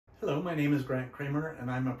Hello, my name is Grant Kramer,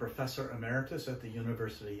 and I'm a professor emeritus at the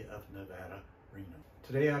University of Nevada, Reno.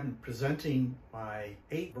 Today I'm presenting my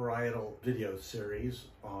 8 varietal video series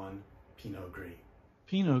on Pinot Gris.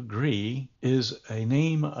 Pinot Gris is a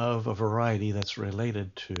name of a variety that's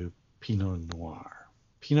related to Pinot Noir.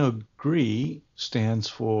 Pinot Gris stands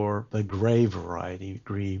for the gray variety,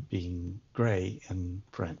 gris being gray in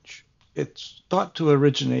French. It's thought to have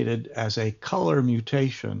originated as a color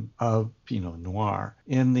mutation of Pinot Noir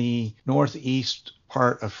in the northeast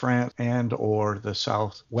part of France and or the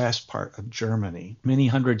southwest part of Germany many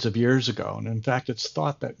hundreds of years ago. And in fact, it's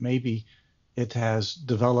thought that maybe it has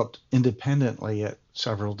developed independently at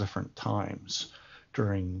several different times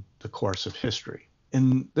during the course of history.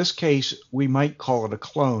 In this case, we might call it a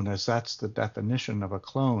clone, as that's the definition of a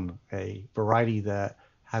clone, a variety that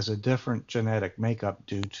has a different genetic makeup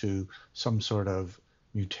due to some sort of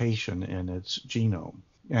mutation in its genome.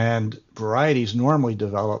 And varieties normally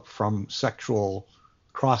develop from sexual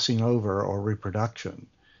crossing over or reproduction.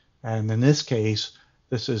 And in this case,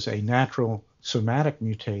 this is a natural somatic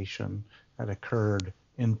mutation that occurred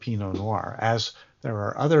in Pinot Noir, as there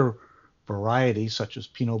are other varieties such as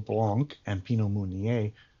Pinot Blanc and Pinot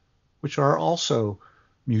Meunier, which are also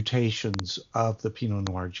mutations of the Pinot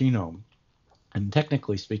Noir genome. And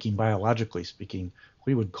technically speaking, biologically speaking,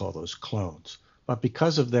 we would call those clones. But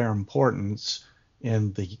because of their importance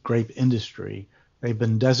in the grape industry, they've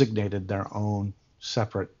been designated their own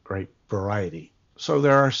separate grape variety. So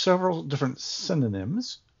there are several different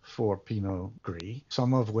synonyms for Pinot Gris,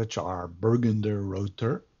 some of which are Burgunder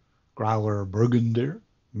Roter, Grauer Burgunder,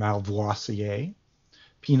 Malvoisier,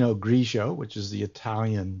 Pinot Grigio, which is the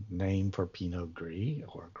Italian name for Pinot Gris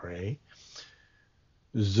or Gray,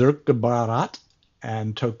 Zurkgebarat,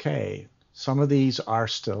 and Tokay. Some of these are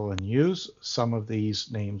still in use. Some of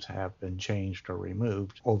these names have been changed or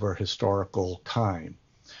removed over historical time.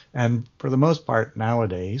 And for the most part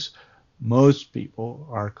nowadays, most people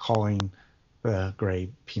are calling the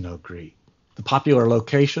grape Pinot Gris. The popular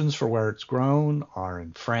locations for where it's grown are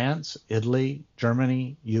in France, Italy,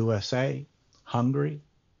 Germany, USA, Hungary,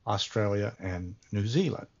 Australia, and New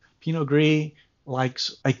Zealand. Pinot Gris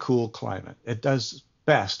likes a cool climate. It does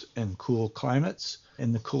best in cool climates,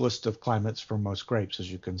 in the coolest of climates for most grapes,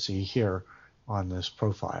 as you can see here on this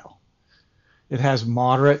profile. It has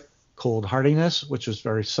moderate cold hardiness, which is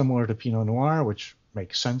very similar to Pinot Noir, which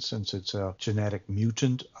makes sense since it's a genetic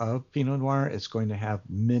mutant of Pinot Noir. It's going to have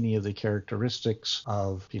many of the characteristics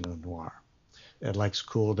of Pinot Noir. It likes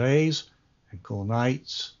cool days and cool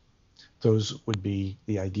nights. Those would be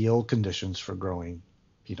the ideal conditions for growing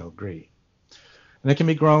Pinot Gris. And it can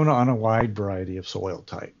be grown on a wide variety of soil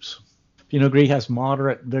types. Pinot Gris has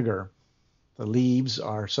moderate vigor. The leaves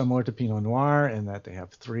are similar to Pinot Noir in that they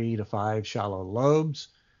have 3 to 5 shallow lobes.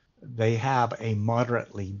 They have a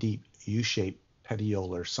moderately deep U-shaped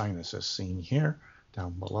petiolar sinus, as seen here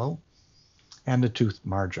down below, and a toothed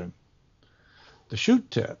margin. The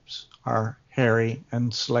shoot tips are hairy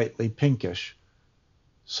and slightly pinkish.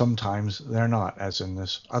 Sometimes they're not, as in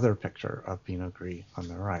this other picture of Pinot Gris on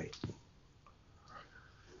the right.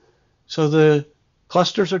 So the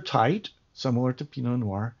clusters are tight, similar to Pinot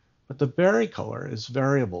Noir, but the berry color is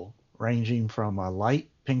variable, ranging from a light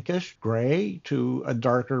pinkish gray to a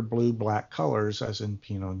darker blue-black colors, as in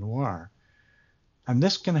Pinot Noir. And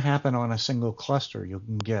this can happen on a single cluster. You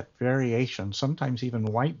can get variation, sometimes even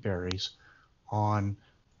white berries, on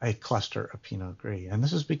a cluster of Pinot Gris. And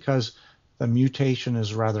this is because the mutation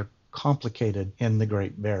is rather complicated in the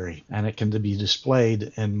grape berry, and it can be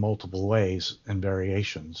displayed in multiple ways and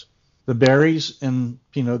variations. The berries in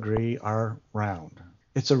Pinot Gris are round.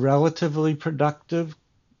 It's a relatively productive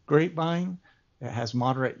grapevine. It has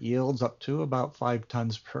moderate yields up to about 5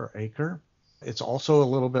 tons per acre. It's also a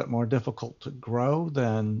little bit more difficult to grow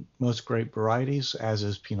than most grape varieties, as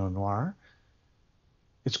is Pinot Noir.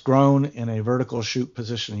 It's grown in a vertical shoot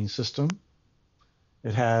positioning system.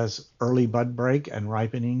 It has early bud break and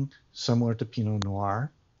ripening similar to Pinot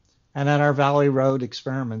Noir. And at our Valley Road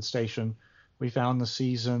experiment station, we found the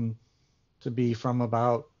season to be from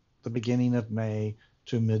about the beginning of May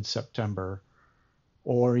to mid-September,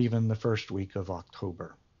 or even the first week of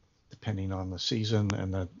October, depending on the season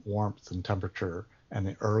and the warmth and temperature and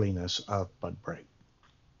the earliness of bud break.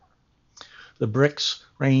 The Brix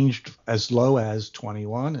ranged as low as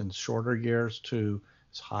 21 in shorter years to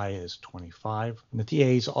as high as 25. And the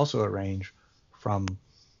TAs also range from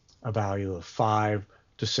a value of 5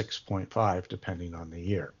 to 6.5, depending on the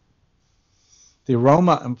year. The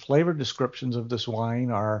aroma and flavor descriptions of this wine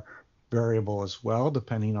are variable as well,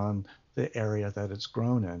 depending on the area that it's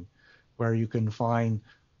grown in, where you can find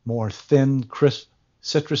more thin, crisp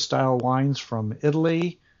citrus-style wines from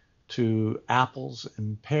Italy to apples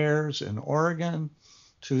and pears in Oregon,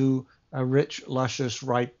 to a rich, luscious,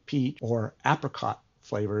 ripe peach or apricot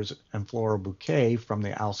flavors and floral bouquet from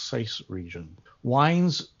the Alsace region.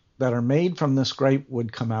 Wines that are made from this grape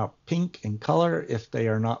would come out pink in color if they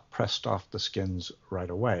are not pressed off the skins right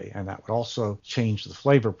away. And that would also change the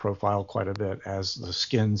flavor profile quite a bit, as the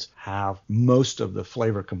skins have most of the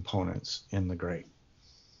flavor components in the grape.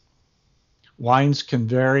 Wines can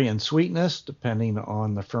vary in sweetness depending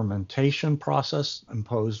on the fermentation process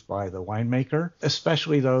imposed by the winemaker,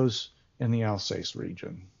 especially those in the Alsace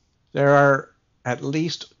region. There are at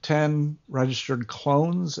least 10 registered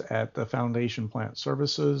clones at the Foundation Plant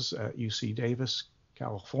Services at UC Davis,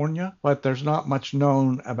 California, but there's not much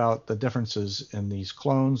known about the differences in these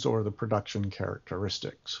clones or the production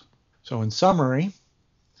characteristics. So in summary,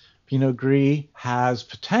 Pinot Gris has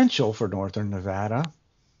potential for northern Nevada,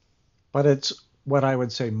 but it's what I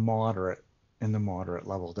would say moderate, in the moderate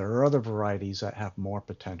level. There are other varieties that have more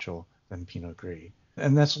potential than Pinot Gris.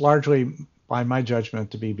 And that's largely, by my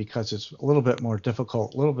judgment, to be because it's a little bit more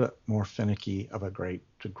difficult, a little bit more finicky of a grape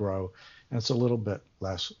to grow, and it's a little bit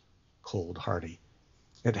less cold hardy.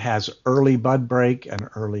 It has early bud break and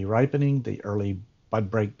early ripening, the early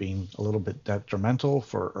bud break being a little bit detrimental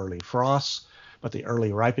for early frosts, but the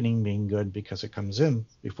early ripening being good because it comes in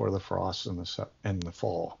before the frosts in the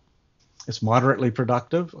fall. It's moderately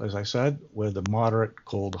productive, as I said, with a moderate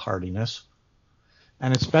cold hardiness,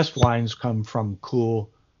 and its best wines come from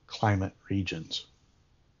cool climate regions.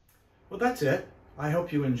 Well, that's it. I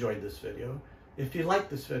hope you enjoyed this video. If you like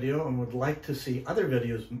this video and would like to see other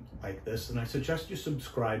videos like this, then I suggest you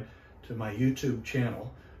subscribe to my YouTube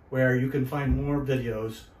channel, where you can find more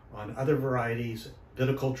videos on other varieties,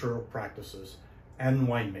 viticultural practices, and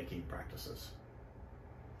winemaking practices.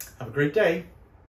 Have a great day.